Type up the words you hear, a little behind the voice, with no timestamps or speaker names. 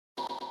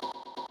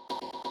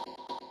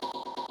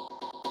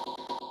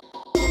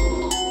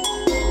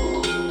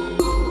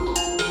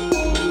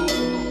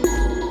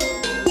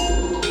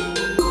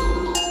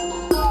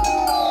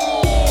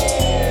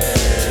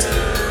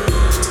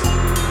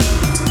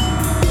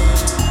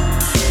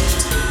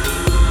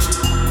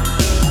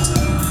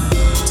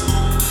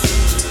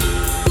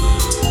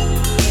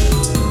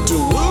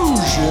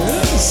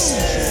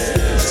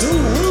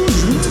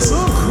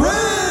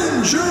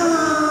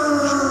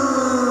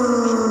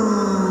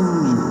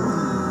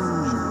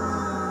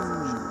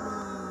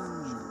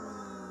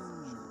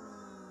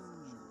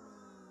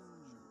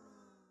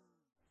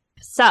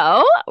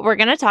So, we're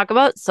going to talk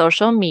about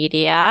social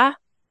media,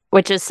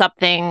 which is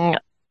something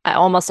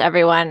almost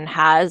everyone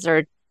has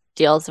or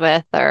deals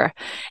with, or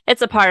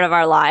it's a part of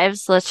our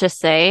lives, let's just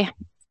say.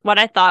 What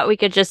I thought we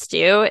could just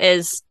do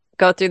is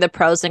go through the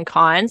pros and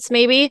cons,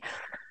 maybe,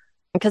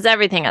 because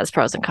everything has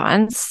pros and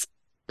cons.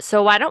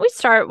 So, why don't we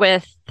start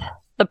with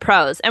the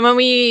pros? And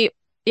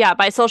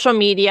by social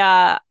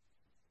media,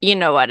 you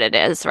know what it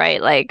is,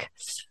 right? Like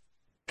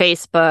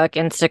Facebook,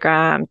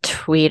 Instagram,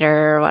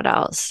 Twitter, what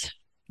else?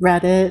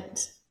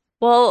 Reddit,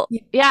 Well,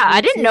 yeah,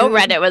 I didn't know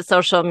YouTube. Reddit was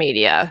social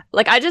media.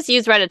 Like I just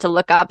use Reddit to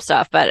look up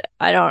stuff, but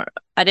I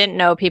didn't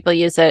know people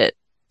use it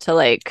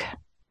to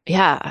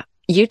yeah,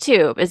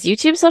 YouTube. Is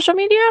YouTube social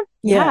media?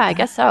 Yeah, I Yeah.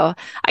 guess so.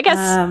 I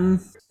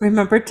guess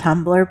Remember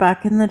Tumblr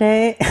back in the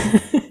day?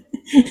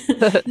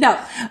 No.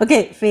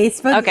 Okay.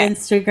 Facebook, okay.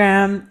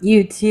 Instagram,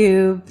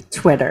 YouTube,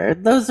 Twitter.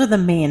 Those are the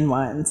main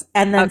ones.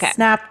 And then Okay.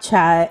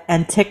 Snapchat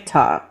and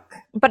TikTok.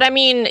 But I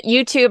mean,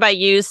 YouTube I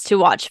use to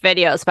watch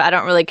videos, but I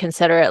don't really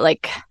consider it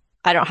like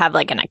I don't have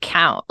like an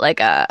account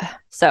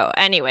so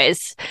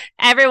anyways,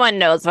 everyone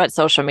knows what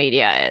social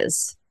media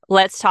is.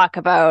 Let's talk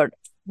about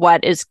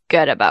what is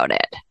good about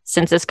it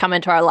since it's come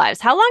into our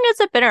lives. How long has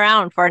it been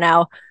around for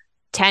now?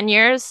 10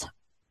 years?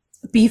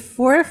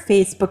 Before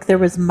Facebook, there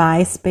was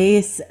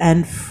MySpace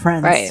and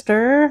Right.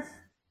 Friendster.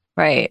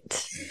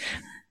 Right.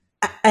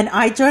 And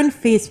I joined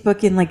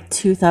Facebook in like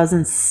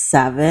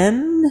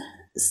 2007.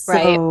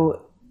 Right.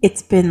 So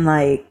it's been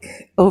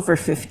like over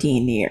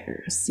 15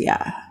 years.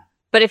 Yeah.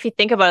 But if you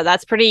think about it,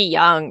 that's pretty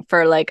young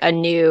for like a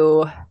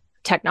new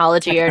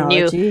technology or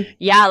new, Technology.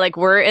 yeah, like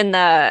we're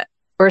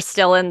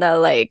still in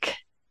the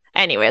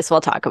anyways,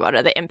 we'll talk about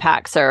it. The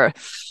impacts or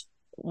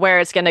where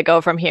it's going to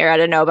go from here. I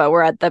don't know, but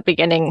we're at the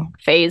beginning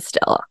phase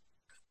still.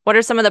 What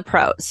are some of the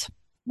pros?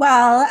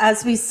 Well,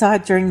 as we saw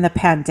during the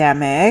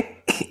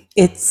pandemic,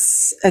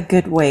 it's a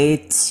good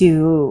way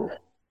to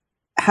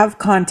have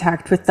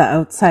contact with the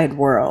outside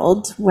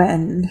world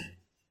when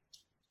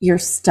you're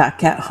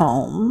stuck at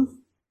home.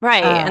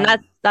 Right. And Um,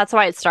 that's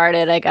why it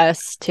started, I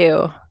guess,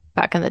 too,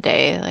 back in the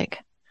day. Like,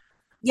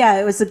 yeah,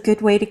 it was a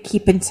good way to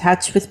keep in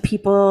touch with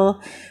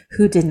people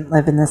who didn't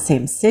live in the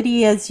same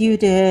city as you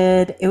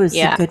did. It was a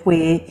yeah. good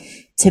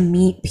way to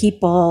meet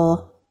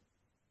people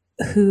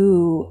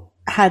who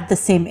had the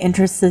same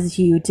interests as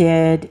you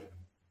did.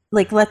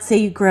 Like, let's say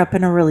you grew up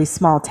in a really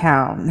small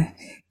town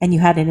and you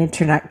had an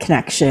internet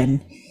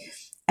connection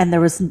and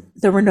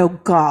there were no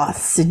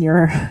goths in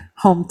your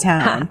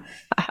hometown.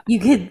 You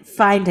could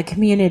find a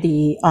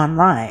community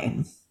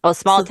online. Well,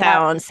 small So that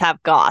towns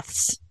have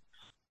goths.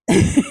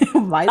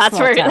 my That's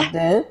small where town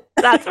did.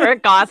 that's where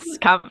goths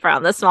come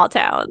from, the small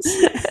towns.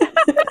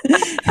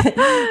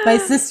 My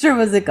sister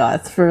was a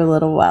goth for a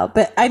little while,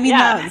 but I mean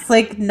that Yeah. was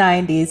like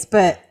 90s,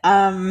 but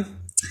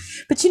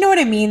you know what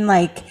I mean,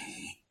 like,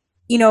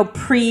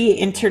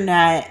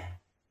 pre-internet,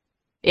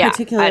 Yeah, I know.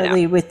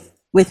 particularly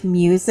with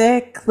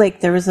music, like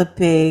there was a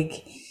big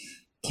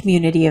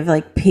community of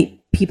like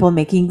people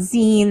making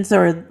zines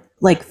or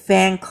like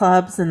fan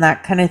clubs and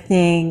that kind of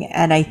thing,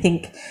 and I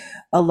think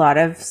a lot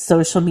of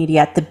social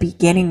media at the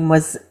beginning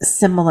was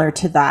similar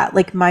to that.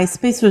 Like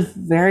MySpace was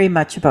very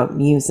much about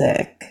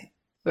music.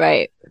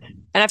 Right.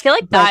 And I feel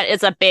like But that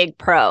is a big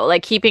pro.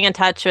 Like keeping in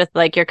touch with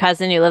like your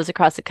cousin who lives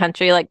across the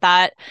country like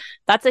that,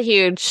 that's a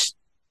huge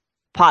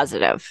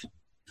positive,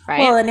 right?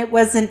 well, and it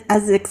wasn't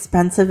as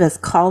expensive as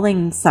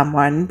calling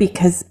someone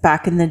because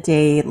back in the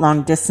day,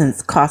 long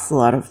distance costs a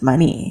lot of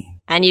money.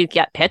 And you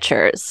get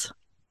pictures.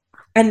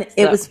 And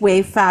it So, was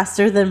way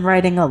faster than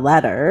writing a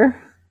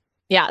letter.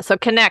 yeah, so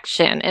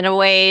connection. In a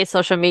way,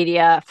 social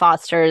media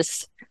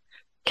fosters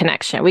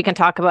connection. We can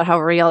talk about how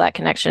real that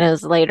connection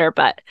is later,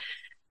 but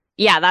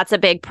yeah, that's a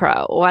big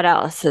pro. What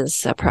else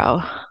is a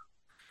pro?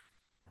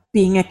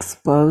 Being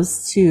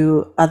exposed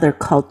to other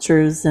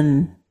cultures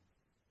and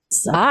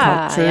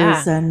Ah, yeah,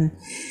 subcultures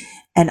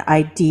and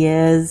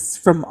ideas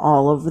from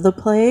all over the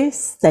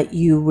place that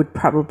you would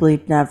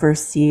probably never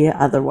see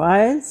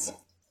otherwise.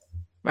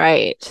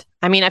 right.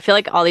 I mean, I feel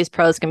like all these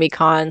pros can be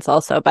cons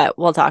also, but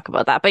we'll talk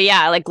about that. But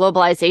yeah, like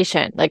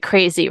globalization, like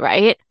crazy,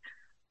 right?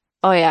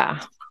 Oh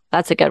yeah,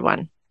 that's a good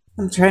one.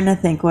 I'm trying to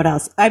think what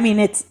else. I mean,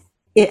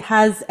 it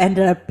has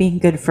ended up being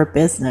good for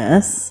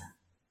business.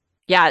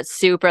 Yeah, it's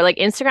super. Like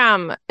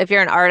Instagram, if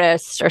you're an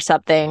artist or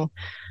something,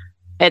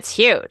 it's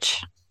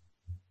huge.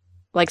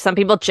 Like some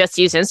people just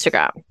use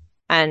Instagram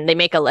and they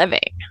make a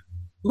living.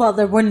 Well,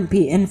 there wouldn't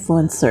be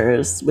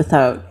influencers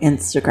without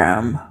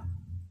Instagram.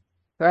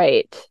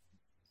 Right.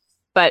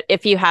 But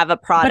if you have a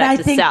But product I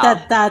to think sell,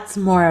 that that's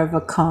more of a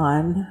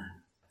con,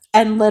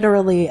 and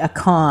literally a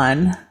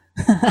con.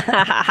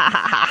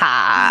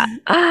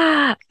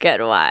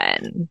 good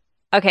one.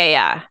 Okay,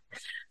 yeah.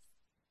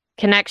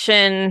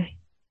 Connection,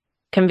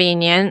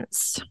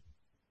 convenience,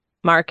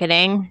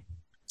 marketing.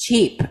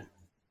 Cheap,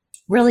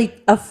 really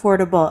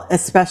affordable,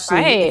 especially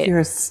if Right.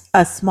 you're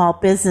a small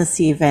business,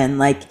 even.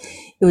 Like,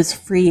 it was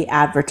free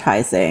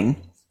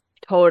advertising.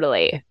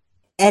 Totally.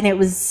 And it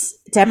was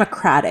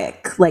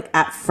democratic, like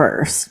at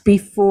first,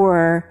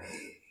 before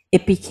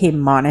it became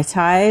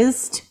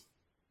monetized.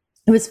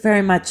 It it was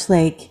very much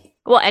like,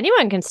 Well,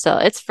 anyone can still.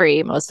 It's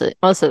free. Most of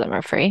them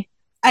are free.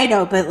 I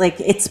know, but like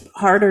it's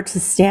harder to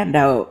stand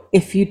out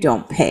if you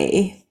don't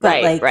pay. But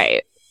Right, like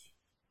right.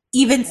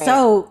 even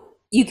so,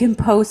 you can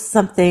post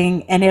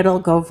something and it'll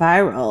go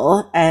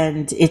viral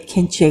and it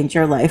can change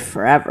your life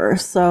forever.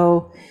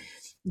 So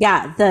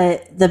yeah,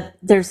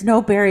 there's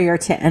no barrier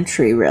to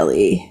entry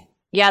really.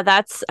 Yeah,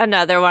 that's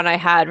another one I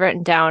had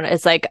written down.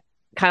 Is like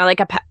kind of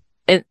like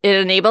it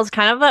enables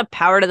kind of a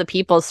power to the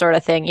people sort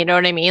of thing. You know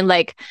what I mean?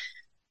 Like,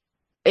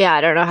 yeah,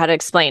 I don't know how to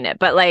explain it,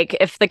 but like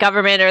if the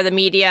government or the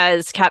media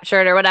is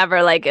captured or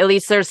whatever, like at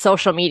least there's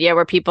social media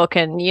where people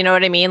can, you know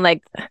what I mean?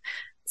 Like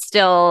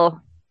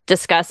still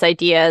discuss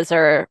ideas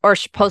or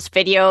post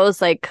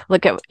videos, like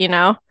look at,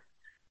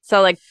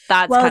 so like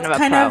that's Well, kind it's of a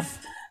kind pro. of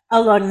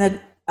along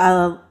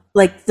the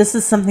like this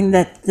is something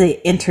that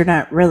the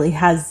internet really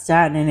has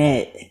done,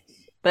 and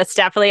That's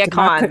definitely a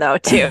con though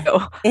too.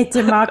 it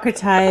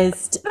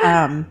democratized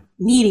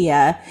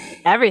media.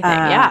 Everything,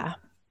 Uh, yeah.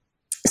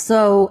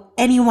 so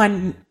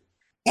anyone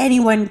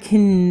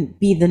can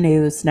be the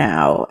news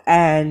now,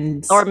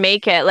 and Or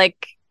make it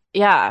like,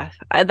 yeah,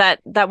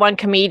 that one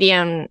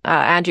comedian,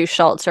 Andrew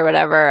Schultz or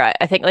whatever,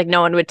 I think like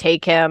no one would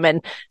take him,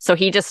 and so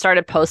he just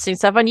started posting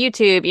stuff on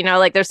YouTube.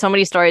 Like there's so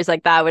many stories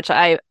like that, which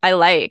I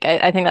like.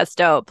 I think that's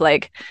dope.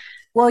 Like,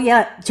 well,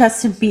 yeah,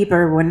 Justin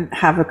Bieber wouldn't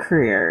have a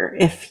career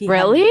if he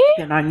really,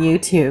 hadn't been on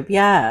YouTube.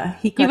 Yeah,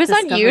 he he got was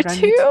on discovered on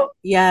YouTube. YouTube.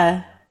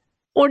 Yeah.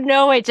 Oh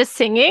no way, just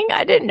singing?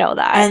 I didn't know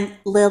that. And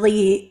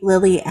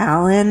Lily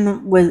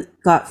Allen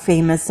got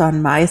famous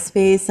on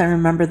MySpace. I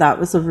remember that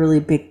was a really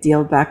big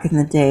deal back in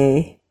the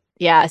day.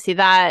 Yeah, see,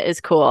 that is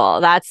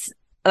cool. That's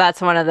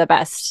one of the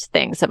best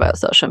things about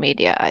social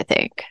media, I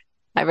think.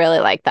 I really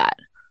like that.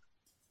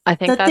 I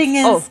think The thing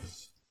is,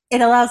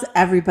 it allows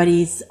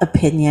everybody's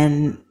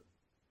opinion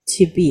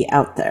to be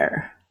out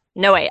there.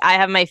 no wait, I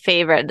have my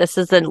favorite. This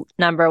is the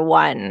number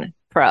one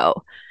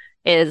pro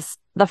is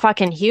the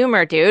fucking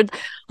humor, dude.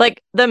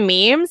 Like the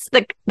memes,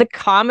 the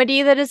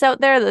comedy that is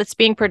out there that's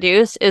being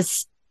produced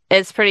is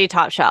pretty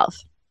top shelf,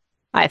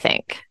 I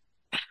think.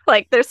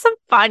 Like there's some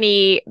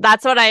funny,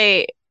 that's what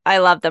I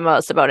love the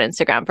most about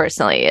Instagram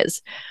personally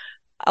is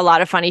a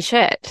lot of funny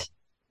shit.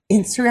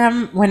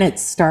 Instagram, when it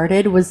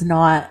started, was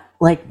not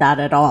like that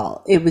at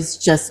all. It was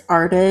just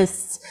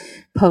artists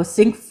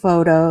posting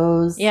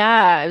photos.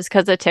 Yeah, it was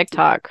because of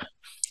TikTok.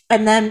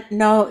 And then,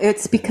 no,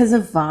 it's because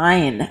of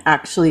Vine,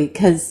 actually,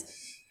 because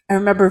I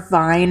remember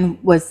Vine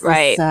was this,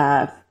 right.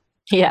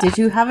 Yeah. Did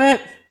you have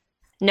it?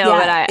 No,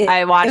 yeah, but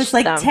I watched. It was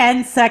like them.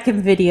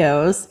 10-second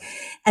videos,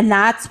 and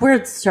that's where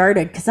it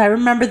started. Because I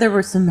remember there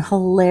were some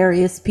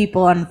hilarious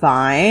people on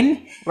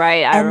Vine.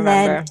 Right, I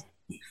remember.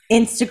 Then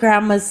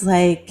Instagram was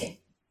like,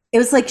 it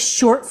was like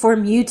short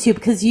form YouTube,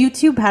 because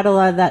YouTube had a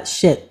lot of that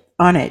shit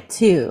on it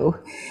too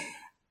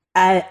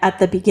at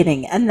the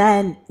beginning, and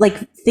then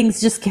like things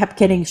just kept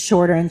getting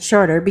shorter and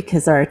shorter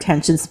because our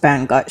attention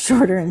span got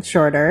shorter and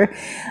shorter.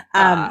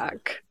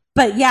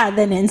 But yeah,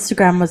 then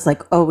Instagram was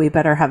like, oh, we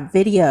better have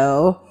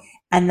video.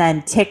 And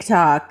then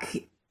TikTok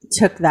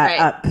took that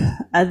up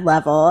a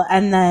level,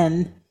 and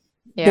then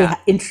they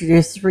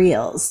introduced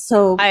Reels.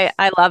 So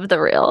I love the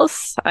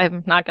Reels.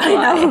 I'm not gonna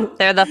lie,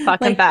 they're the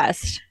fucking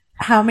best.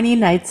 How many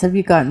nights have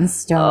you gotten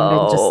stoned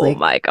and just like, oh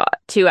my god,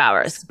 2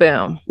 hours,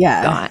 boom,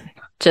 gone,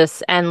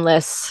 just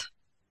endless.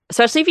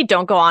 Especially if you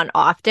don't go on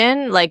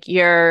often, like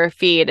your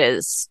feed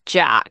is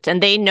jacked,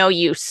 and they know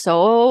you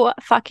so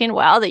fucking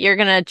well that you're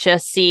gonna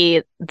just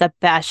see the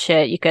best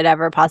shit you could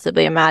ever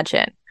possibly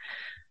imagine.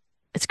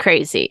 It's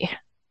crazy.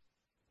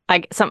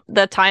 Like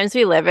the times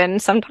we live in,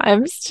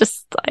 sometimes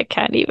just I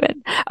can't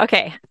even.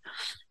 Okay.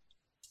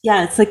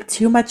 Yeah, it's like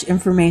too much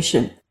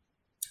information.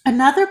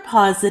 Another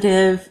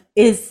positive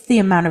is the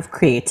amount of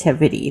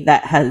creativity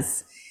that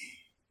has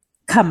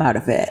come out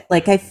of it.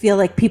 Like I feel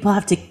like people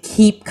have to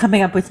keep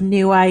coming up with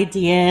new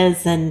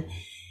ideas and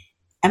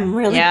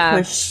really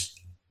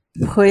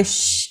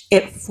push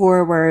it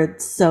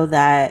forward so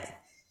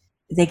that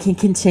they can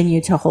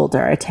continue to hold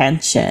our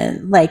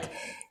attention. Like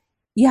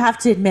you have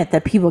to admit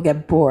that people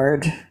get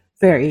bored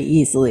very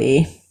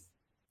easily.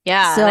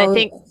 Yeah, so, and I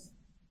think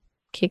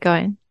keep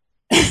going.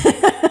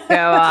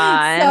 Go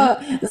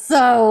on.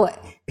 So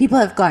people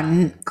have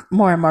gotten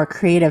more and more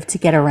creative to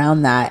get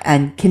around that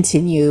and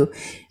continue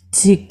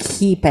to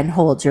keep and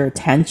hold your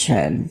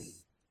attention.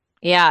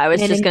 Yeah, I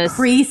was just going to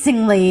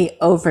increasingly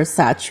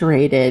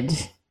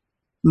oversaturated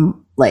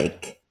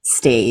like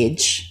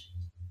stage.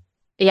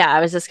 Yeah,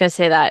 I was just going to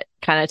say that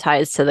kind of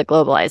ties to the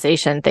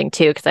globalization thing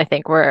too, because I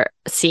think we're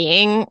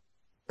seeing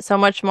so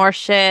much more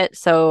shit.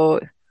 So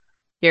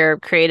your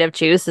creative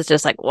juice is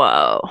just like,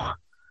 whoa.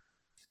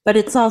 But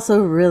it's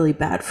also really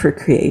bad for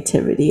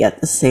creativity at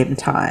the same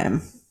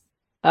time.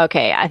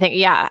 Okay, I think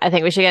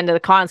we should get into the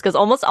cons, because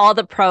almost all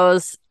the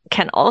pros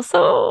can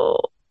also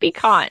be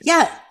cons.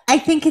 Yeah, I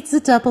think it's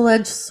a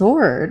double-edged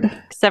sword.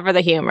 Except for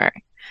the humor,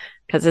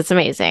 because it's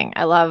amazing.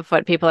 I love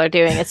what people are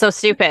doing. It's so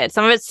stupid.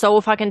 Some of it's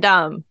so fucking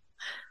dumb.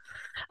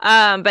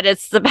 But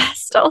it's the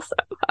best also.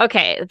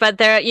 Okay, but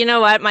there, you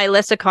know what? My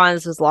list of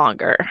cons was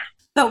longer.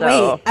 But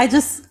wait,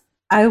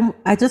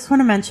 I just want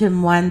to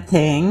mention one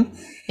thing.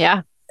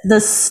 Yeah. The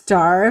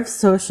star of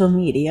social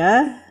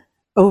media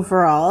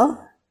overall,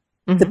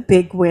 the Hmm.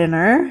 big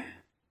winner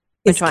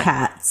Which is one?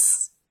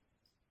 cats.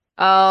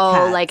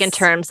 Oh, like in Cats.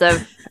 terms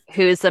of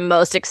who's the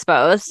most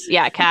exposed?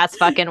 Yeah, cats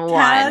fucking won.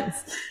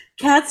 Cats.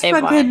 Cats They've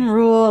fucking won.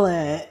 rule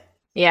it.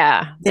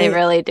 Yeah, they They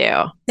really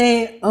do.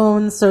 they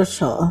own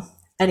social.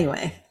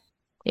 Anyway.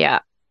 Yeah.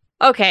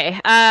 Okay.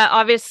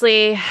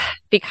 Obviously,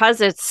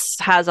 because it's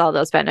has all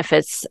those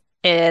benefits,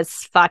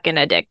 it's fucking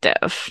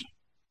addictive.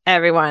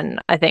 Everyone,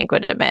 I think,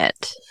 would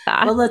admit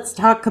that. Well, let's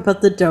talk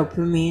about the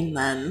dopamine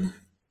then.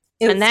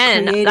 It And was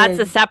then that's a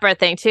created, separate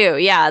thing too.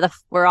 Yeah,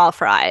 we're all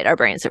fried. Our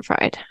brains are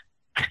fried.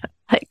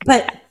 Like,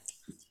 but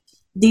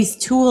these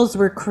tools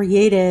were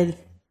created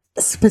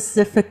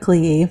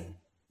specifically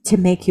to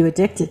make you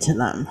addicted to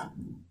them.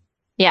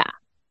 yeah,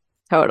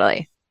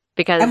 totally.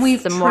 Because And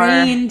we've the more,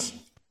 trained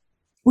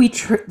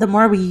the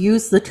more we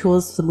use the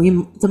tools,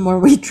 the more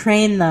we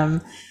train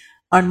them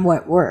on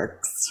what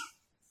works.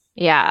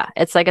 yeah,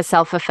 it's like a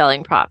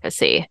self-fulfilling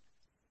prophecy.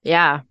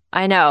 Yeah,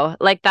 I know.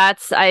 Like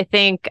that's, I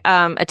think,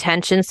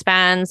 attention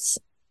spans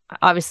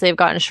obviously have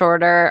gotten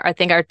shorter. I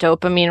think our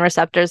dopamine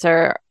receptors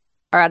are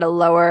at a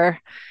lower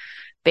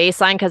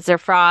baseline because they're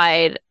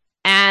fried.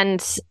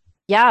 And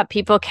yeah,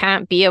 people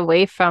can't be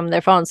away from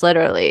their phones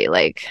literally.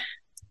 Like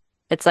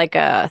it's like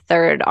a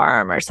third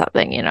arm or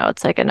something, you know,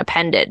 it's like an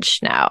appendage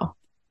now,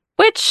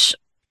 which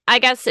I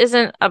guess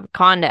isn't a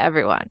con to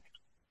everyone.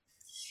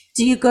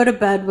 Do you go to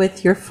bed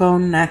with your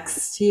phone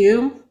next to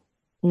you?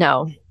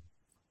 No.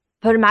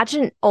 But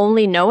imagine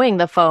only knowing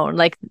the phone,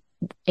 like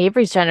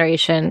Avery's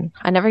generation.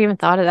 I never even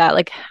thought of that.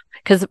 Like,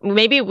 because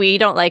maybe we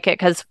don't like it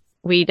because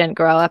we didn't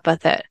grow up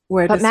with it.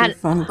 Where But does your man,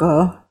 phone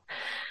go?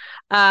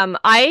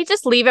 I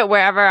just leave it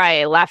wherever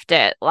I left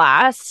it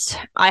last.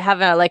 I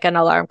have an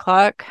alarm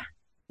clock.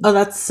 Oh,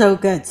 that's so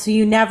good. So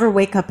you never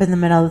wake up in the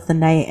middle of the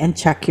night and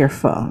check your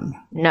phone.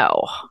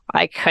 No,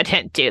 I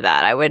couldn't do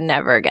that. I would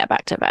never get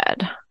back to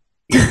bed.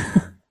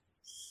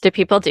 Do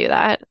people do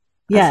that?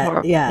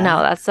 Yeah, yeah.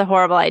 No, that's a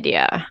horrible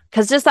idea.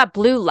 Because just that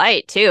blue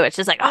light too. It's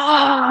just like,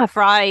 oh,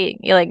 fry.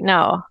 You're like,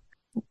 no,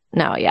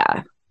 no,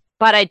 yeah.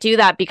 But I do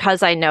that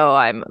because I know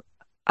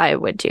I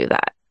would do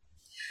that.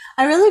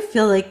 I really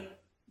feel like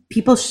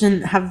people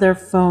shouldn't have their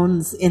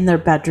phones in their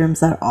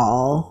bedrooms at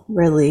all,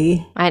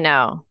 really. I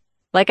know.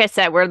 Like I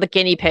said, we're the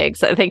guinea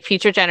pigs. I think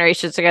future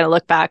generations are going to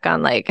look back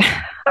on like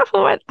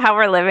how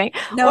we're living,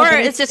 No, or but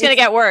it's just going to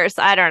get worse.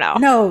 I don't know.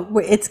 No,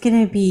 it's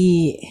going to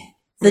be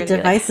the We're gonna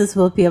be like, devices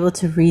will be able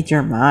to read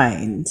your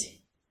mind.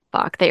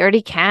 fuck, they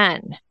already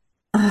can.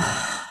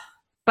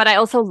 But I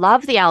also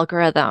love the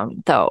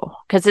algorithm though,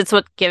 because it's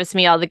what gives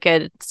me all the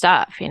good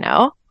stuff, you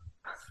know?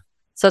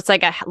 So it's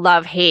like a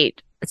love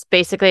hate. It's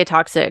basically a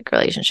toxic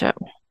relationship.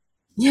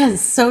 Yeah,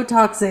 it's so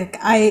toxic.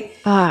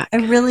 Fuck. I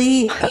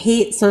really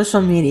hate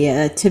social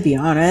media, to be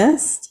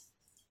honest.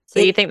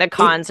 So you think the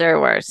cons are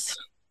worse?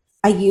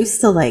 I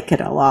used to like it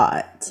a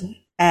lot.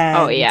 And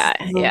Oh yeah,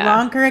 the yeah.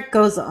 longer it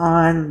goes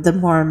on, the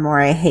more and more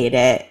I hate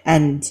it.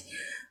 And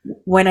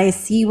when I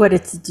see what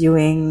it's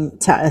doing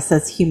to us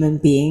as human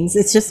beings,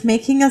 it's just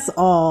making us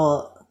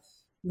all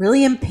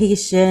really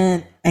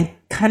impatient and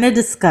kind of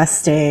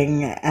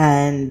disgusting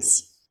and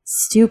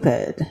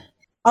stupid.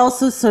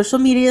 Also, social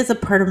media is a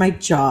part of my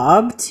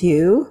job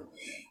too.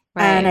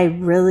 Right. And I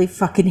really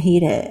fucking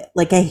hate it.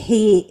 Like, I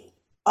hate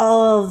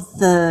all of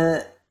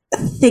the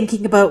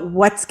thinking about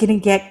what's going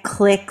to get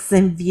clicks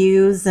and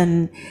views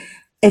and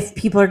if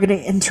people are going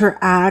to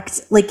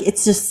interact. Like,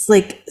 it's just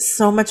like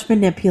so much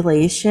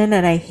manipulation,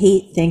 and I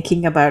hate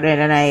thinking about it.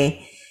 And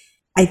I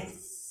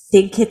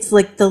think it's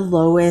like the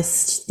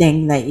lowest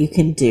thing that you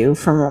can do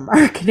from a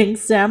marketing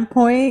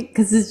standpoint,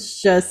 because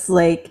it's just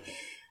like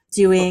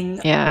doing,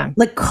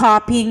 like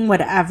copying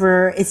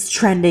whatever is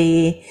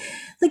trendy.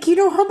 Like, you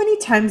know how many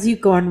times you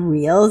go on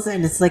Reels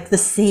and it's like the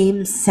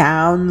same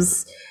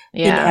sounds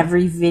in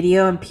every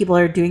video and people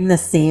are doing the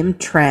same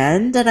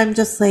trend? And I'm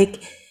just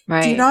like,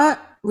 do you not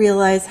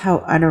realize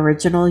how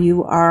unoriginal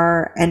you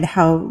are and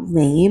how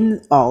lame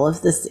all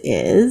of this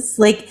is?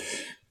 Like,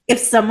 if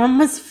someone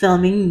was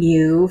filming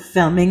you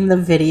filming the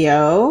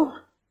video,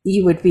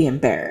 you would be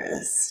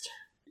embarrassed.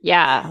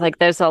 Yeah, like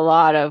there's a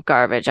lot of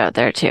garbage out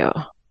there too.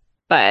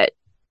 But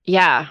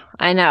yeah,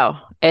 I know.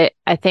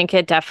 I think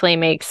it definitely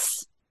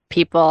makes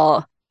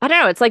people, I don't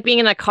know, it's like being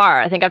in a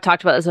car. I think I've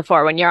talked about this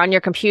before. When you're on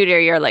your computer,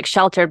 you're like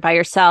sheltered by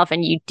yourself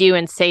and you do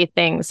and say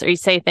things, or you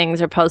say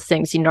things or post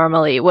things you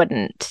normally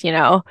wouldn't, you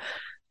know?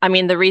 I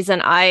mean, the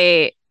reason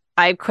I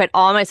quit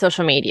all my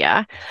social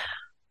media,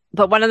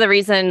 but one of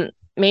the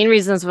main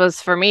reasons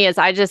was for me is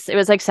it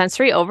was like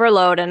sensory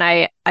overload, and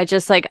I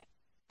just like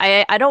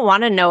I don't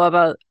want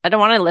to I don't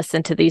want to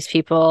listen to these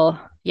people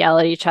yell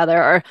at each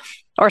other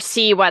or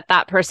see what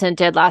that person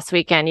did last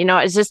weekend. You know,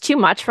 it's just too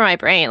much for my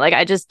brain. Like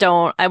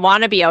I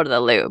want to be out of the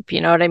loop.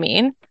 You know what I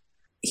mean?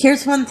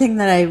 Here's one thing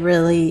that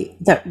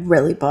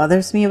really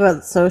bothers me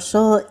about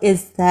social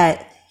is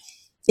that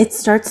it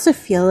starts to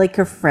feel like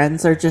your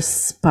friends are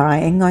just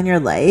spying on your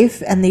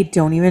life and they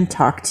don't even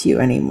talk to you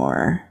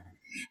anymore.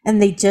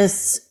 And they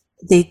just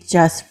they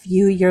just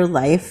view your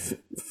life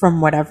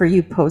from whatever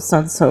you post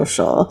on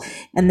social,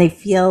 and they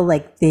feel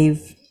like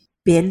they've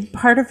been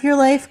part of your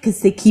life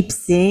because they keep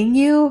seeing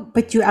you,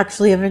 but you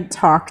actually haven't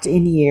talked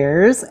in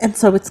years. And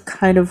so it's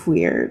kind of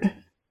weird.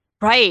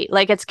 Right.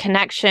 Like it's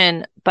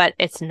connection, but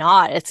it's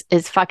not.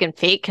 It's fucking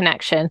fake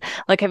connection.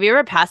 Like, have you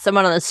ever passed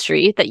someone on the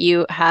street that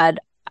you had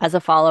as a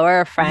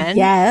follower, a friend?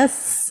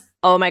 Yes.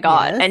 Oh my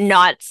God. Yes. And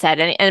not said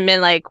any and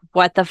been like,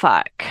 what the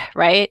fuck?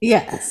 Right?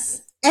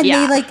 Yes. And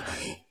Yeah. they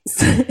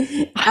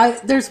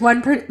like, there's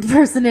one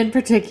person in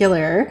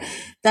particular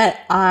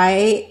that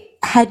I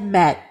had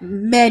met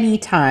many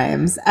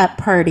times at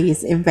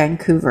parties in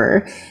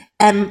Vancouver.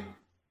 And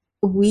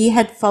we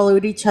had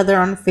followed each other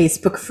on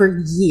Facebook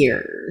for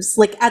years.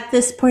 Like at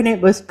this point,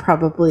 it was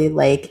probably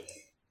like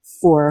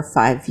 4 or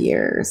 5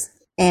 years.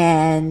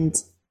 And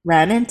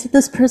ran into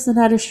this person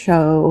at a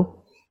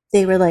show.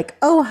 They were like,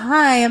 "Oh,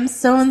 hi, I'm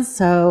so and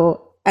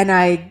so." And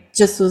I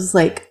just was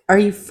like, "Are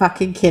you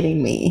fucking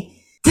kidding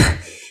me?"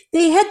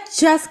 They had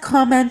just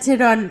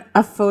commented on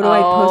a photo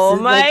I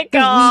posted like the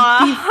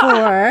week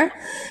before.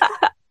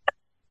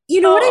 You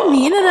know what I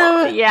mean? And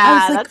I was like,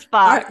 that's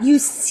fucked. you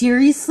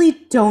seriously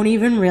don't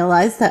even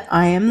realize that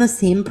I am the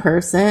same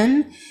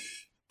person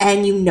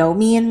and you know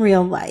me in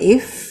real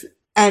life?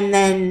 And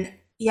then,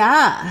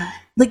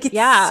 like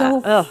it's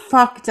so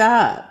fucked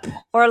up.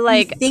 Or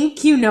like, you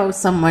think you know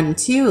someone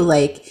too.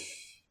 Like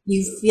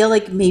you feel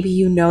like maybe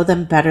you know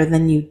them better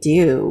than you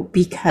do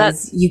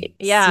because you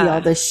see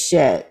all this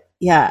shit.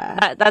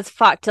 Yeah. That's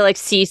fucked to like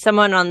see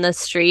someone on the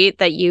street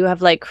that you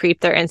have like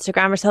creeped their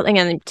Instagram or something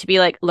and to be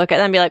like, look at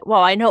them and be like, whoa,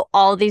 I know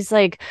all these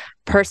like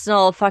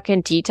personal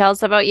fucking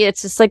details about you.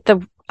 It's just like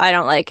I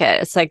don't like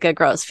it. It's like a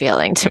gross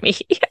feeling to me.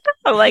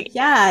 I'm like,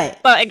 yeah.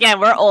 But again,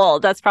 we're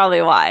old. That's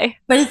probably why.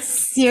 But it's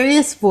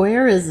serious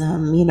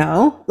voyeurism, you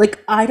know?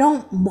 Like I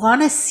don't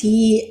want to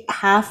see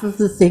half of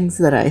the things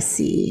that I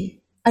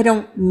see. I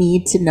don't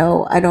need to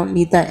know. I don't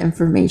need that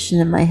information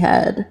in my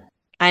head.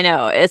 I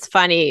know. It's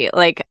funny.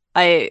 Like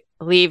I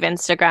leave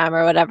Instagram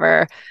or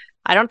whatever.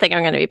 I don't think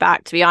I'm going to be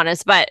back, to be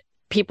honest, but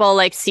people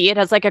like see it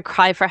as like a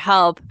cry for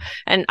help.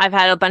 And I've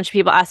had a bunch of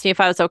people ask me if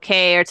I was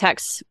okay or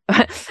text.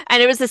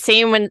 And it was the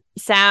same when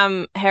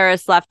Sam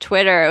Harris left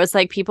Twitter. It was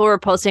like people were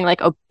posting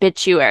like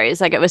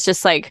obituaries. Like it was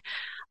just like,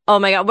 oh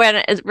my God,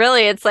 when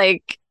it's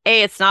like,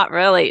 A, it's not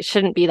really, it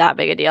shouldn't be that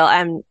big a deal.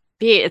 And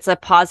B, it's a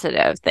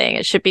positive thing.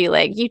 It should be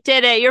like, you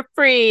did it, you're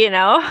free, you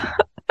know?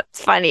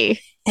 It's funny.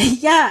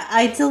 Yeah,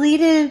 I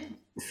deleted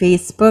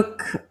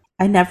Facebook.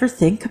 I never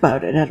think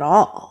about it at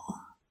all.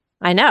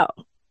 I know.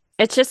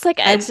 It's just like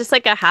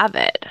a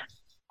habit.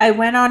 I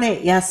went on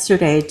it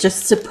yesterday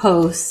just to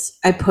post.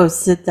 I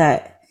posted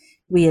that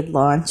we had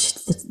launched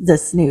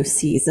this new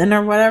season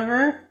or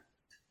whatever.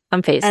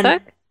 On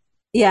Facebook?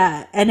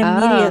 And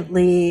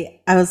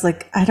immediately I was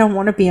like, I don't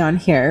want to be on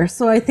here.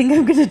 So I think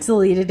I'm going to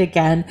delete it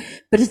again.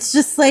 But it's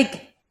just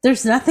like,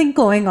 there's nothing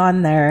going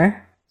on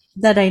there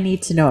that I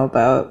need to know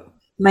about.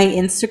 My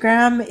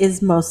Instagram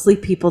is mostly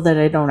people that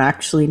I don't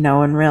actually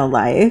know in real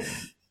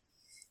life.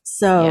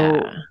 So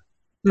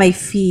my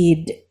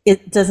feed,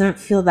 it doesn't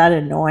feel that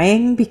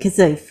annoying because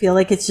I feel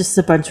like it's just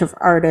a bunch of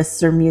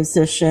artists or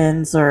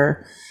musicians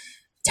or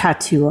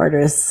tattoo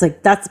artists.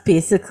 Like that's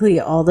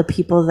basically all the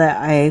people that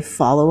I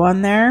follow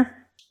on there.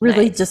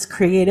 Really just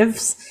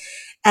creatives.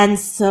 And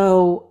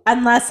so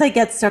unless I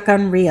get stuck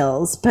on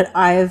Reels, but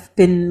I've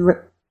been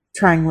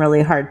trying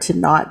really hard to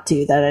not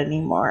do that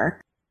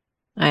anymore.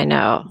 I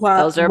know.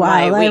 Those are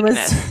my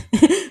weakness.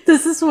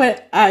 This is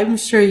what I'm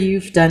sure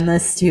you've done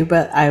this too,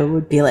 but I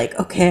would be like,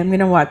 okay, I'm going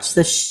to watch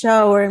this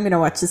show or I'm going to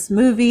watch this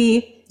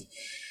movie.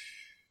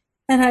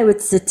 And I would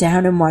sit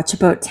down and watch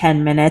about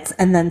 10 minutes.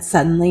 And then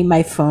suddenly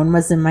my phone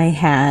was in my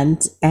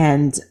hand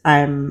and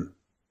I'm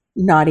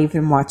not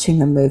even watching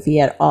the movie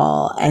at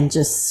all and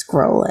just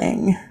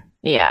scrolling.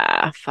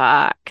 Yeah,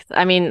 fuck.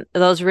 I mean,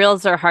 those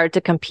reels are hard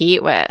to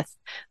compete with.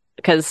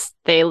 Because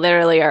they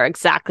literally are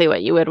exactly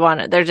what you would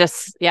want. They're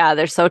just,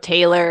 they're so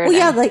tailored. Well,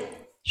 yeah, like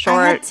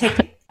short.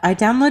 I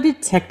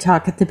downloaded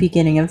TikTok at the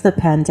beginning of the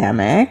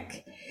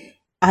pandemic.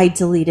 I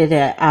deleted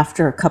it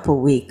after a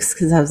couple weeks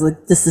because I was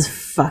like, this is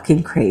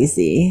fucking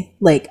crazy.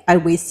 Like, I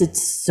wasted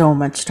so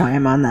much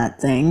time on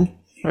that thing.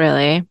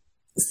 Really?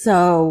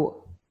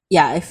 So,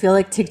 yeah, I feel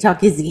like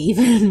TikTok is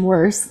even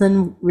worse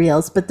than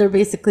Reels, but they're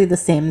basically the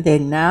same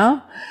thing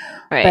now.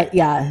 Right. But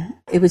yeah,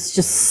 it was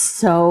just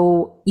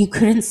so, you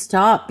couldn't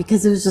stop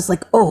because it was just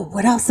like, oh,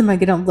 what else am I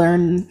going to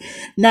learn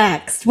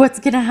next? What's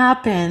going to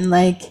happen?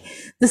 Like,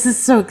 this is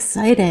so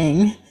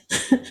exciting.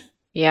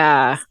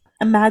 Yeah.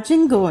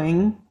 Imagine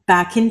going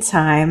back in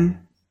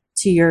time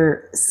to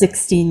your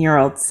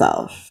 16-year-old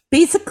self,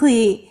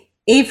 basically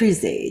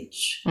Avery's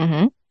age,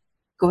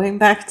 going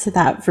back to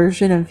that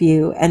version of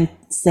you and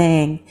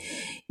saying,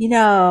 you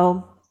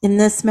know, in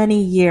this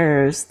many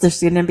years, there's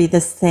going to be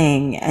this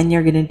thing and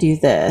you're going to do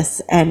this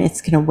and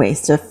it's going to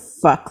waste a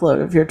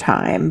fuckload of your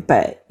time,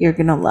 but you're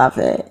going to love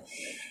it.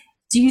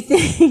 Do you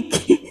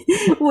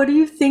think, what do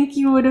you think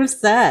you would have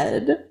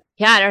said?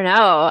 Yeah, I don't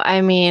know.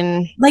 I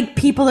mean, like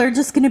people are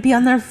just going to be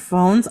on their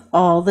phones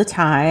all the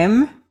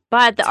time.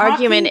 But the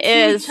argument talking to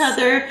is, each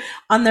other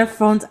on their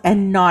phones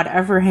and not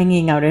ever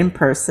hanging out in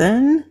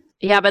person.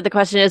 yeah, but the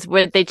question is,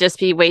 would they just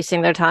be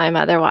wasting their time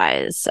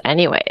otherwise,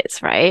 anyways,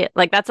 right?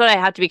 Like, that's what I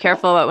have to be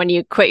careful about when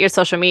you quit your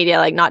social media,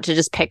 like, not to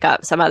just pick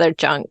up some other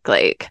junk,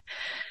 like,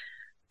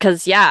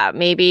 because, yeah,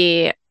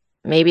 maybe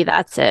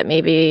that's it.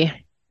 Maybe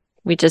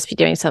we'd just be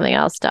doing something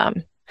else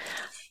dumb.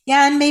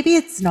 Yeah, and maybe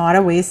it's not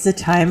a waste of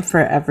time for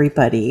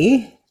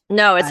everybody.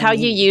 No, it's how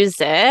you use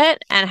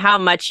it and how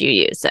much you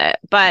use it.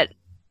 But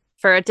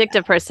for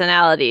addictive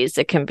personalities,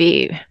 it can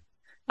be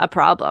a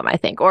problem, I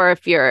think. Or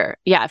if you're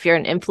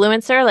an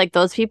influencer, like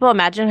those people,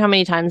 imagine how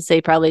many times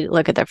they probably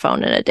look at their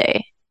phone in a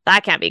day.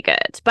 That can't be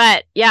good.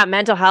 But yeah,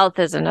 mental health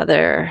is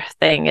another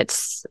thing.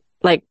 It's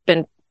like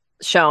been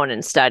shown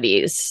in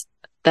studies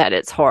that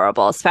it's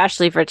horrible,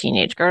 especially for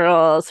teenage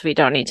girls. We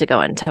don't need to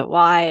go into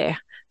why.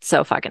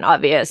 So fucking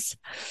obvious.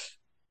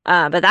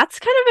 But that's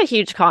kind of a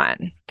huge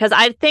con, because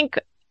I think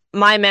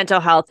my mental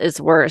health is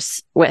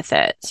worse with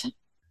it.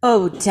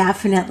 Oh,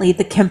 definitely.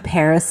 The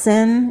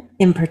comparison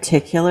in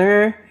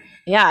particular.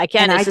 Yeah,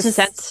 again, it's just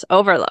sense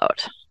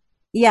overload.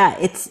 Yeah,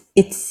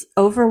 it's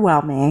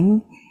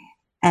overwhelming,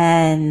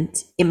 and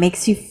it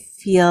makes you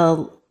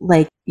feel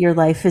like your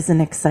life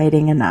isn't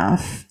exciting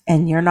enough,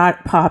 and you're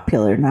not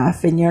popular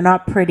enough, and you're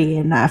not pretty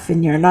enough,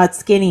 and you're not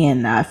skinny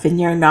enough, and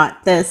you're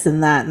not this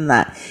and that and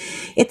that.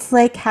 It's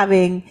like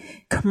having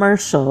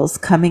commercials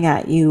coming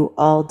at you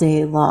all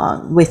day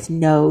long with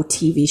no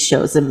TV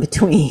shows in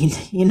between,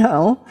 you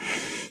know?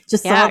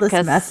 Just all this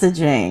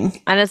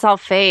messaging. And it's all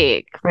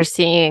fake.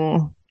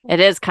 It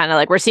is kind of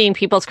like we're seeing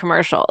people's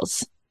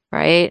commercials,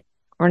 right?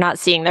 We're not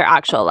seeing their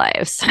actual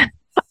lives.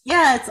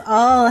 Yeah, it's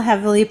all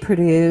heavily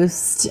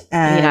produced.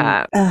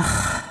 And,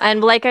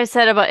 and like I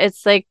said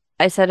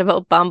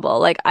about Bumble,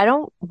 like, I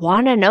don't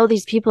want to know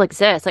these people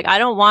exist. Like, I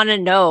don't want to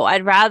know.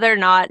 I'd rather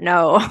not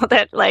know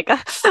that, like,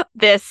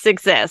 this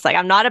exists. Like,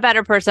 I'm not a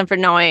better person for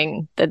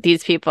knowing that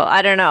these people,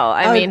 I don't know.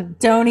 I mean,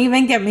 don't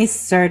even get me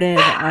started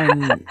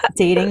on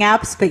dating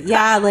apps. But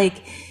yeah,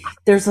 like,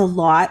 there's a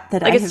lot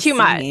that like, it's too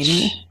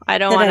much. I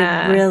don't want to.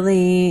 I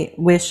really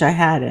wish I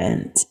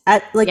hadn't.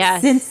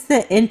 Since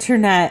the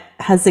internet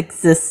has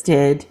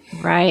existed.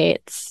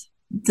 Right.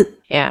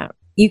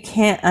 You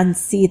can't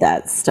unsee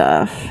that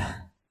stuff.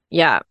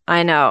 Yeah,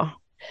 I know.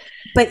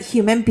 But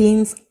human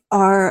beings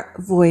are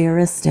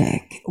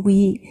voyeuristic.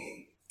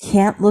 We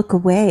can't look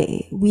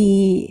away.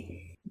 We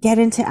get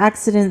into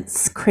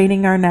accidents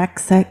craning our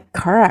necks at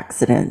car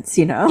accidents,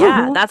 you know?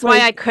 Yeah, that's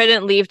why I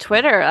couldn't leave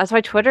Twitter. That's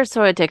why Twitter's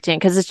so addicting,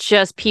 because it's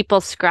just people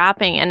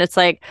scrapping. And it's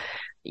like,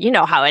 you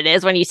know how it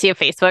is when you see a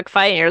Facebook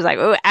fight and you're like,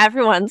 oh,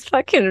 everyone's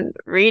fucking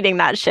reading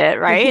that shit,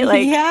 right?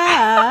 Like,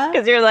 yeah.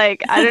 Because you're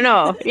like, I don't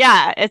know.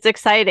 Yeah, it's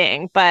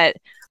exciting, but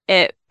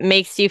it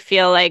makes you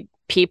feel like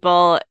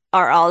people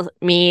are all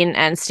mean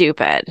and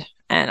stupid.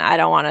 And I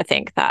don't want to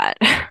think that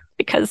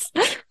because,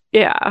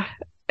 yeah,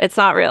 it's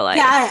not real life.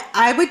 Yeah,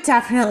 I would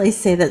definitely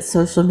say that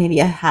social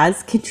media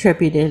has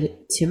contributed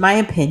to my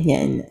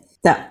opinion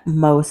that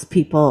most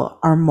people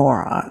are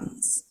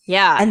morons.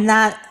 Yeah. And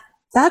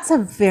that's a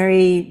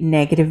very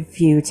negative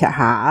view to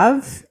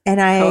have. And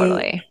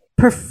I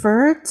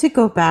prefer to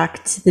go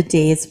back to the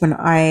days when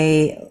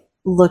I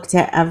looked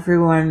at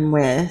everyone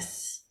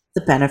with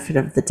the benefit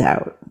of the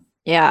doubt.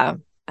 Yeah.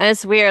 And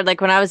it's weird.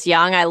 Like, when I was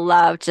young, I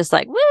loved just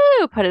like,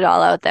 woo, put it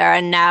all out there.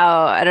 And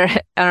now I don't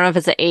know if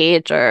it's an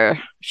age or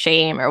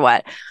shame or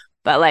what,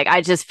 but like,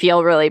 I just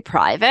feel really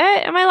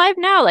private in my life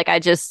now. Like,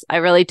 I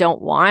really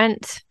don't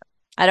want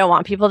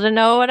people to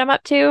know what I'm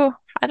up to.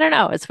 I don't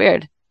know. It's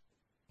weird.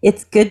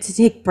 It's good to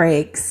take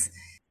breaks,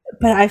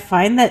 but I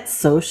find that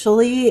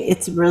socially,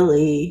 it's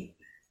really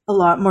a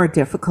lot more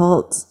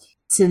difficult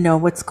to know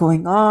what's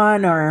going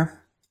on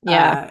or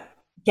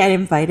get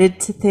invited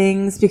to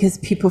things because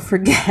people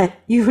forget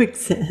you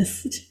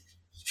exist.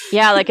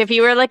 Yeah, like if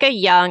you were like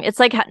it's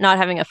like not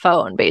having a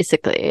phone,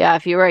 basically. Yeah,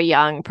 if you were a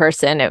young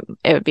person, it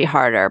would be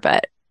harder.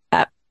 But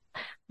at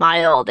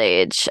my old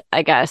age,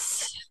 I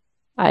guess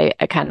I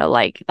kind of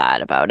like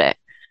that about it.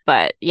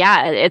 But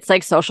yeah, it's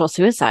like social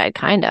suicide,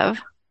 kind of.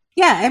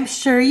 Yeah, I'm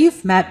sure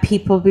you've met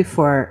people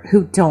before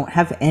who don't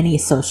have any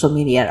social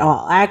media at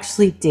all. I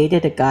actually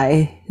dated a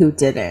guy who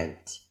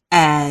didn't.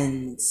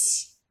 And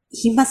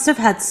he must have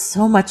had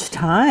so much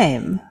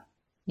time.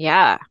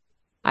 Yeah,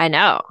 I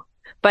know.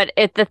 But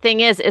the thing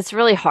is, it's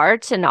really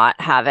hard to not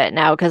have it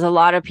now because a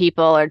lot of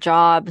people or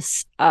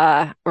jobs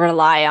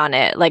rely on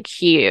it like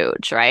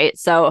huge, right?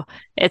 So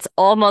it's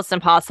almost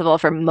impossible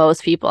for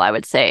most people, I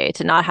would say,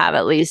 to not have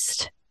at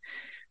least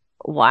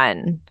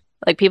one.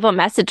 Like, people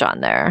message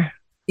on there.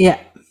 Yeah.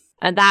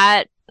 And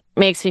that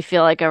makes me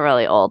feel like a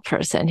really old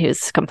person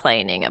who's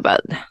complaining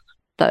about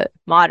the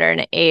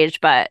modern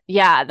age. But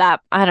yeah,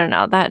 I don't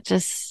know, that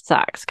just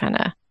sucks, kind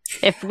of.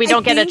 If we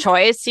don't get a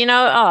choice,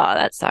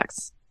 that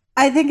sucks.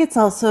 I think it's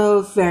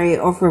also very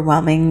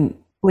overwhelming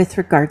with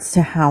regards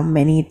to how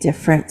many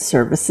different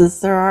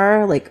services there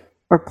are, like,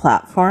 or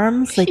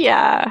platforms. Like,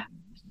 yeah,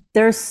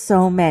 there's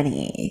so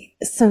many.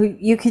 So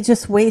you could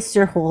just waste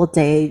your whole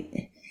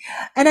day.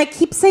 And I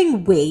keep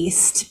saying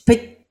waste,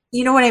 but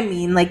you know what I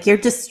mean? Like you're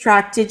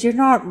distracted. You're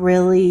not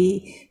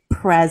really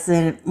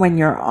present when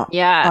you're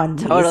Yeah, on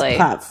these totally.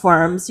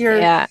 platforms.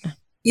 Yeah.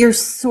 You're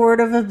sort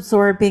of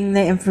absorbing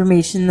the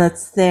information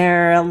that's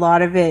there. A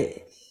lot of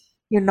it,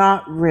 you're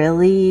not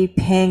really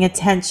paying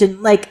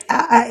attention. Like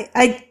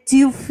I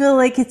do feel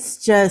like it's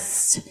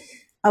just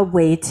a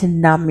way to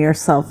numb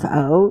yourself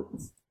out,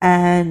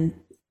 and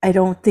I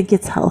don't think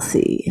it's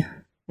healthy.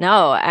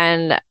 No,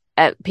 and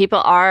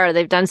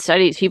they've done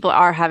studies, people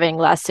are having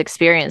less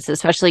experience,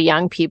 especially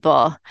young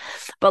people.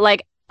 But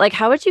like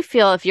how would you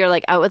feel if you're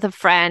like out with a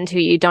friend who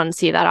you don't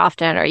see that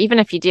often, or even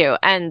if you do,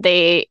 and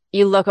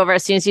you look over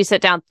as soon as you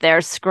sit down, they're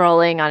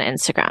scrolling on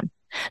Instagram,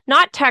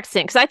 not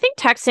texting, because I think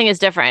texting is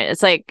different.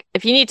 It's like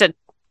if you need to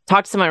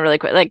talk to someone really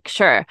quick, like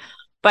sure.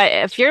 But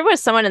if you're with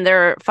someone and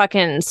they're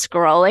fucking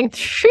scrolling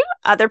through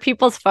other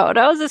people's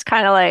photos, it's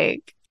kind of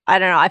like, I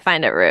don't know, I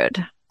find it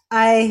rude.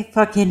 I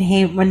fucking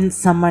hate when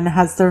someone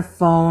has their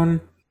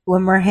phone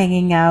when we're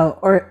hanging out,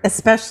 or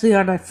especially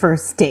on a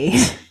first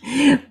date.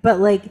 But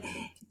like,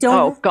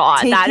 Oh don't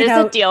God, take that it is a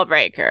out. deal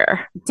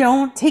breaker.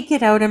 Don't take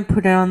it out and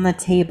put it on the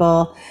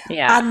table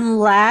Yeah.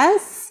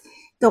 unless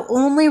the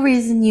only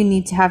reason you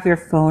need to have your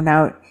phone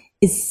out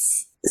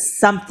is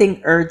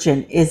something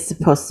urgent is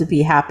supposed to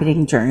be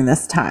happening during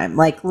this time.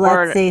 Like,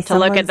 let's Or say to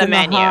look at someone's the in the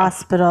menu.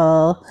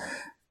 hospital.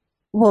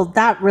 Well,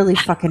 that really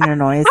fucking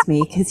annoys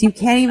me because you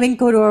can't even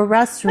go to a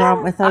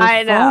restaurant without I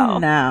a phone know.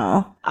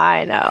 now.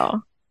 I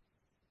know.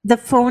 The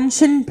phone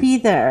shouldn't be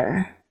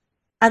there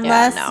Yeah,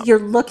 unless no. you're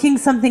looking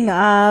something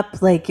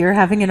up, like you're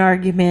having an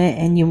argument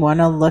and you want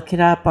to look it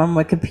up on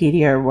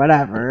Wikipedia or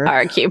whatever,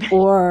 Argument.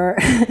 or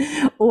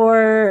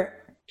or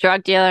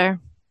Drug dealer.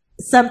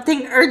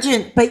 something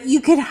urgent. But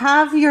you could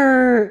have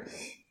your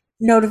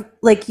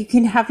like you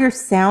can have your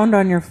sound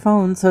on your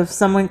phone, so if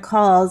someone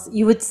calls,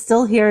 you would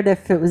still hear it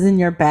if it was in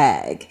your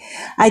bag.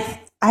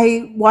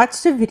 I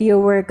watched a video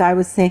where a guy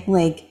was saying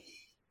like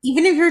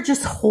even if you're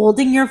just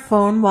holding your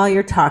phone while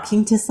you're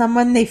talking to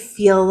someone, they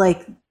feel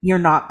like you're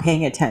not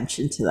paying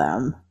attention to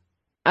them.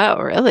 Oh,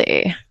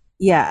 really?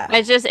 Yeah.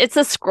 It's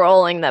the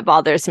scrolling that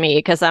bothers me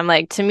because I'm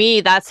like, to me,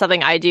 that's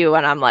something I do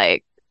when I'm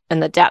like in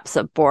the depths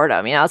of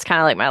boredom. It's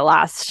kind of like my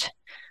last,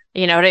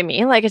 you know what I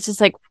mean? Like, it's just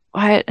like,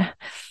 what?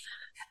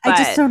 I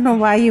just But, don't know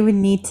why you would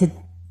need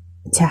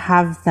to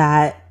have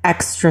that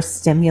extra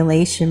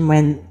stimulation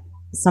when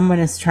someone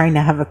is trying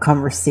to have a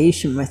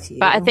conversation with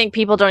but I you. think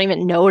people don't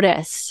even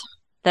notice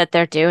that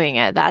they're doing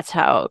it. That's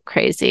how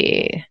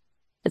crazy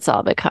it's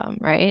all become,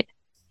 right?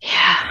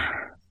 Yeah.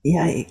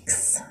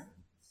 Yikes.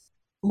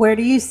 Where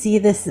do you see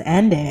this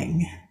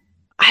ending?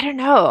 I don't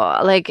know.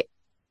 Like,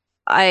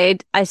 I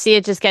see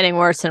it just getting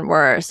worse and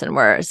worse and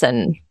worse,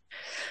 and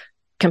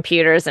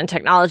computers and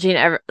technology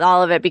and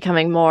all of it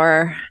becoming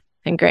more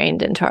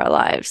ingrained into our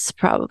lives,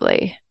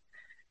 probably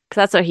because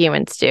that's what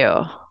humans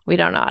do. We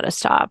don't know how to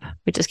stop.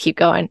 We just keep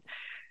going.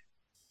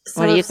 What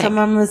So do you if think?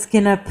 someone was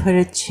going to put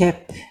a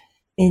chip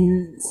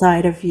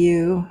inside of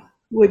you,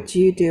 would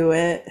you do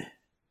it?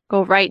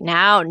 Go right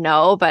now?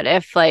 No, but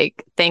if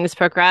like things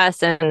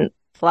progress and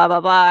blah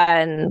blah blah,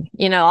 and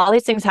all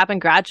these things happen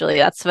gradually.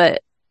 That's why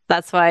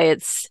that's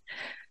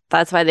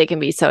why they can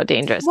be so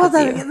dangerous Well,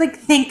 because you. like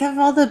think of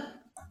all the,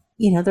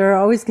 there are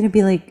always going to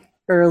be like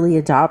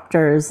early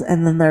adopters,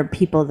 and then there are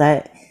people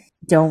that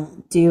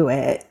don't do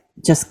it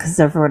just because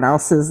everyone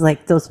else is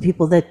like those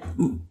people that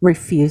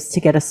refuse to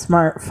get a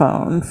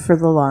smartphone for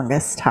the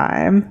longest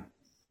time.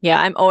 Yeah,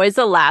 I'm always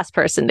the last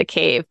person to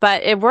cave,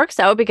 but it works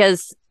out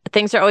because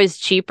things are always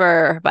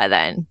cheaper by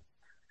then,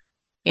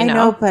 you I know,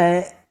 know?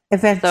 but So,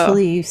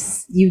 eventually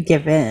you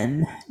give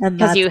in, and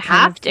because that's you kind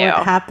have of what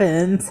to.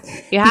 happens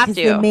You have because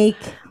to.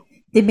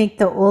 they make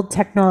the old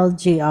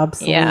technology Yeah,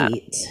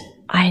 obsolete.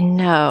 I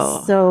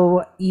know.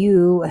 So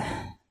you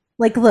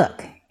like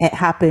look, it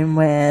happened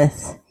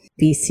with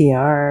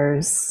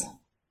VCRs,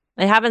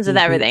 It happens with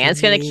everything.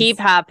 It's going to keep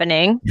DVDs,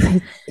 happening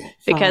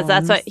because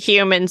that's what phones.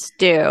 humans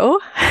do,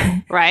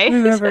 right?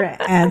 Remember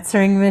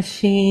answering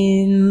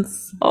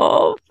machines?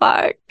 Oh,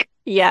 fuck.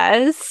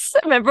 Yes.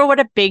 Remember what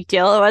a big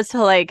deal it was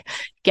to like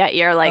get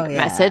your Oh like yeah.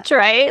 message,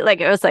 right? Like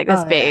it was like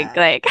this Oh big,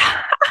 yeah. like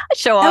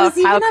show That off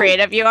was how even a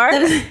creative you are.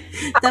 that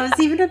was, that was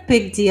even a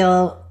big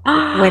deal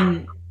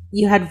when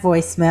you had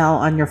voicemail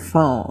on your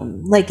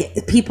phone.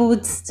 Like people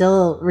would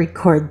still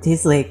record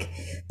these like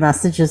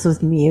messages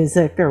with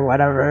music or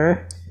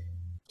whatever.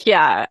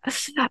 Yeah.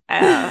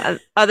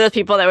 Other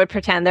people that would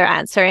pretend they're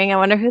answering. I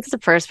wonder who's the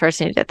first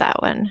person who did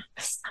that one.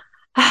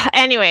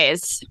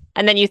 Anyways,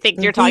 and then you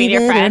think you're talking to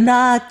Believe your it or friend.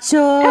 not,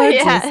 Oh, George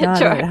is yeah,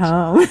 not at George.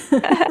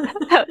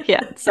 home.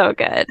 Yeah, so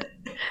good.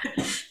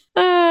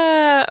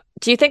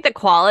 Do you think the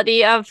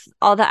quality of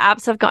all the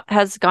apps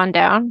has gone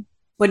down?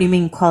 What do you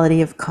mean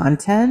quality of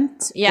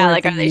content Yeah, or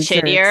like the are they user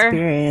shittier?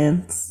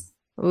 experience?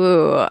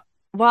 Ooh.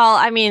 Well,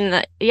 I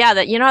mean, yeah,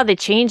 that how they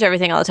change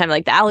everything all the time,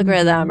 like the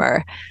algorithm Mm-hmm.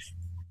 or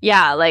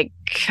yeah, like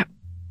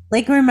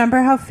Like,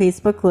 remember how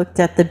Facebook looked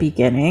at the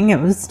beginning? It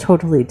was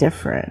totally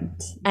different.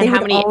 and They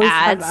how would many always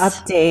have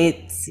ads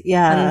updates. and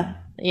Yeah.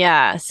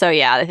 yeah, so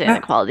yeah, I think the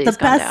The quality's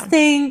gone best down.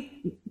 thing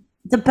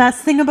The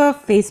best thing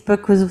about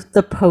Facebook was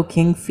the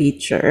poking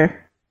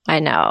feature. I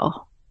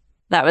know.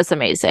 That was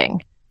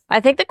amazing. I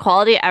think the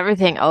quality of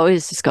everything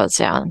always just goes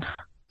down.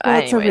 Well,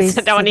 it's a Anyways,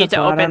 race don't to the need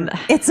to open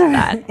bottom. It's a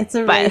that. it's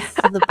a But race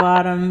to the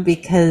bottom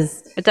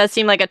because it does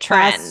seem like a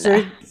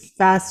trend.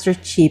 faster,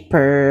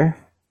 cheaper,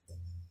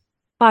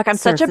 Fuck, I'm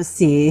such a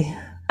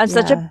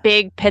Yeah.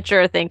 big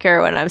picture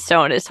thinker when I'm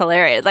stoned. It's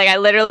hilarious. Like I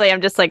literally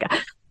I'm just like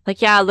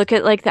yeah, look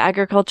at like the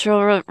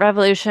agricultural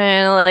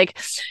revolution, like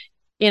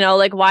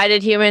like why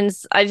did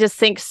humans I just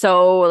think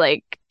so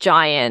like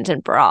giant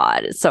and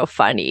broad. It's so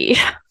funny.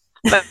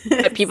 But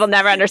people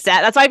never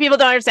understand. That's why people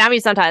don't understand me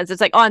sometimes.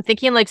 It's like, oh, I'm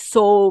thinking like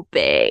so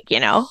big,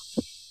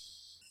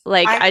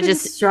 Like I've been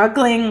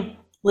struggling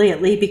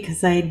lately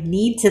because I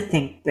need to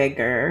think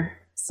bigger.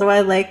 So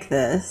I like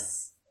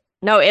this.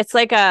 No, it's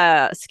like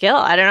a skill.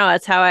 I don't know.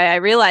 That's how I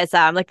realize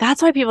that. I'm like,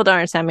 that's why people don't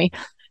understand me.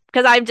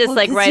 Because I'm just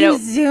like you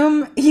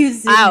zoom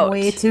out.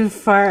 Way too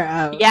far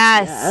out.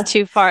 Yes,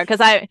 too far.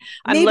 Because I'm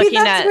maybe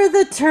looking that's where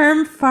the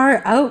term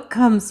 "far out"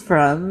 comes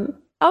from.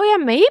 Oh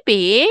yeah,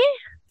 maybe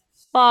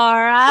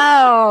far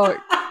out.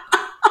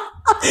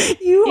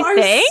 You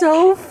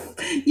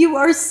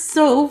are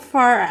so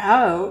far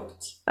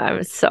out. I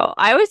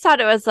always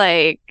thought it was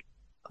like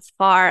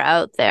far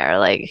out there.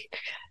 Like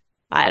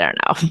I don't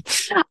know.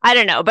 I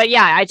don't know. But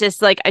yeah, I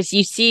just like as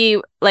you see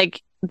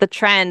like the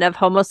trend of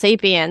Homo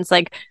sapiens,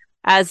 like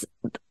as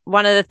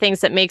one of the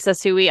things that makes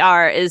us who we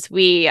are is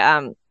we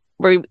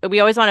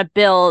always want to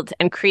build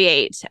and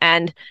create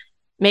and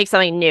make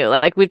something new.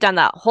 Like we've done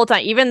that whole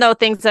time, even though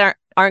things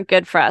aren't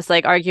good for us.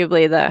 Like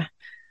arguably the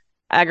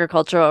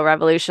agricultural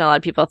revolution, a lot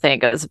of people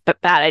think it was a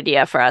bad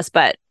idea for us,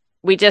 but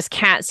we just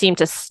can't seem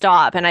to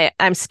stop. And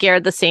I'm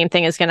scared the same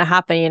thing is going to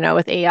happen,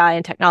 with AI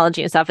and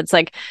technology and stuff. It's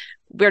like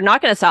we're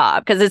not going to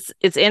stop because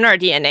it's in our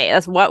DNA.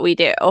 That's what we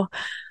do.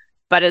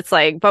 But it's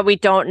like, but we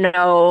don't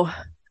know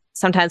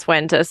sometimes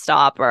when to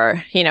stop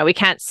or, we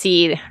can't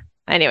see.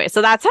 Anyway,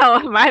 so that's how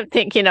I'm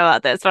thinking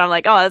about this. But I'm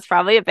like, oh, that's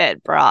probably a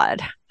bit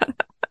broad.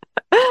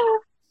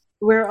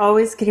 We're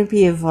always going to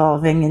be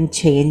evolving and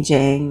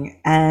changing,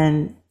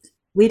 and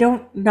we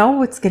don't know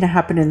what's going to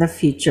happen in the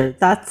future.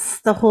 That's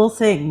the whole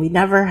thing. We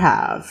never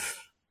have.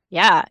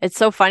 Yeah, it's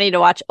so funny to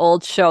watch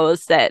old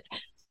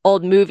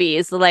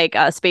movies like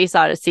Space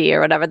Odyssey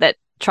or whatever that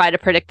try to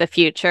predict the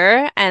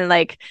future. And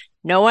like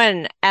no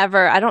one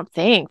ever, I don't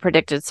think,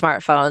 predicted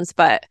smartphones,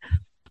 but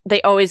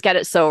they always get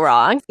it so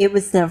wrong. It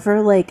was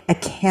never like a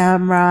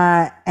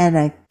camera and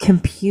a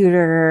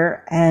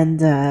computer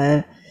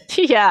and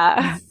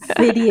yeah,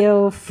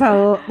 video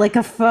phone, like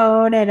a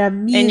phone and a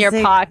music in your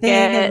pocket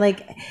thing and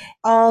like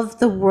all of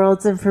the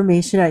world's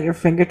information at your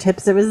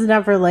fingertips. It was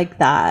never like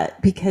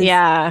that because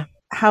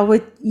how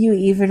would you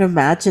even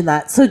imagine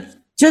that? So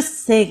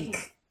just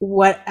think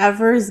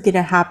whatever is going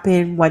to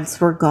happen once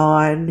we're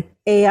gone,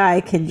 AI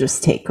can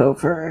just take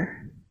over.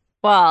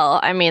 Well,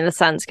 I mean, the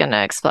sun's going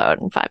to explode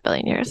in 5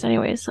 billion years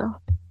anyway, so.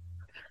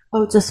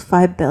 Oh, just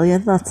 5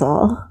 billion? That's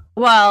all?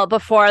 Well,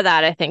 before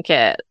that, I think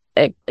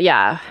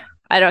yeah.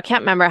 I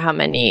can't remember how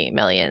many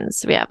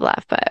millions we have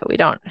left, but we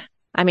don't.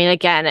 I mean,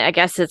 again, I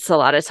guess it's a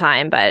lot of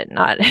time, but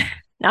not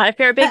if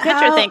you're a big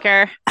picture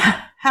thinker.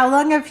 How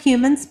long have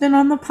humans been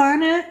on the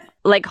planet?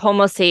 Like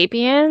Homo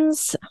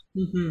sapiens.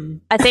 Mm-hmm.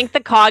 I think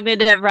the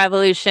cognitive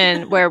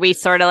revolution where we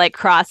sort of like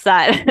crossed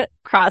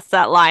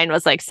that line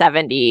was like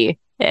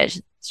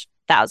 70-ish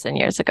thousand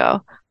years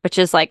ago, which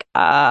is like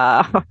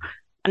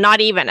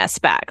not even a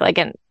speck, like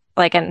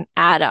an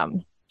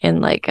atom in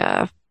like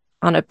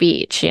on a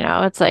beach.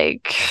 It's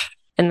like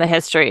in the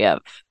history of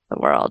the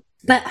world.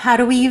 But how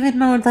do we even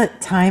know that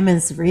time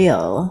is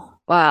real?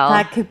 Well,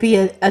 that could be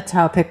a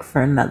topic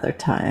for another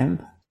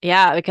time.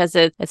 Yeah, because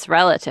it's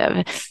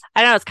relative.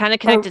 I don't know, it's kind of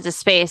connected to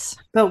space.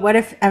 But what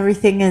if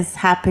everything is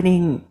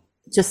happening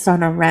just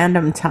on a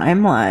random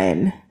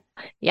timeline?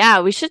 Yeah,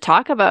 we should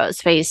talk about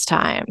space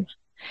time.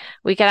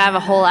 We could have a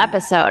whole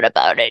episode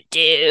about it,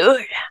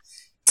 dude.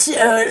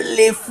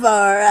 Totally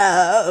far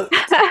out.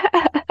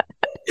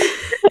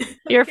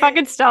 You're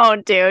fucking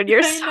stoned, dude.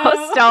 You're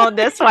so stoned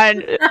this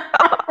one.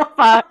 Oh,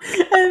 fuck.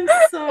 I'm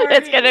sorry.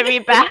 It's gonna be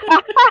bad.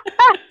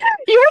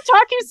 You were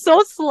talking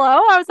so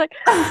slow. I was like,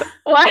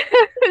 what?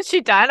 Is she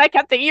done? I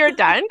kept thinking you were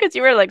done because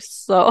you were like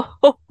so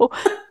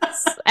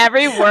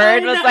every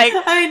word was like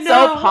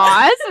so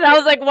paused. And I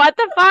was like, what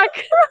the fuck?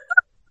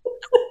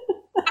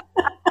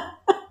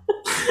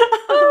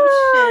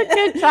 Oh,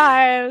 shit. Good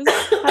times.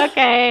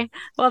 Okay.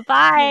 Well,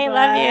 bye. Bye.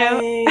 Love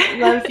you.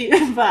 Love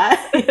you.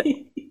 Bye.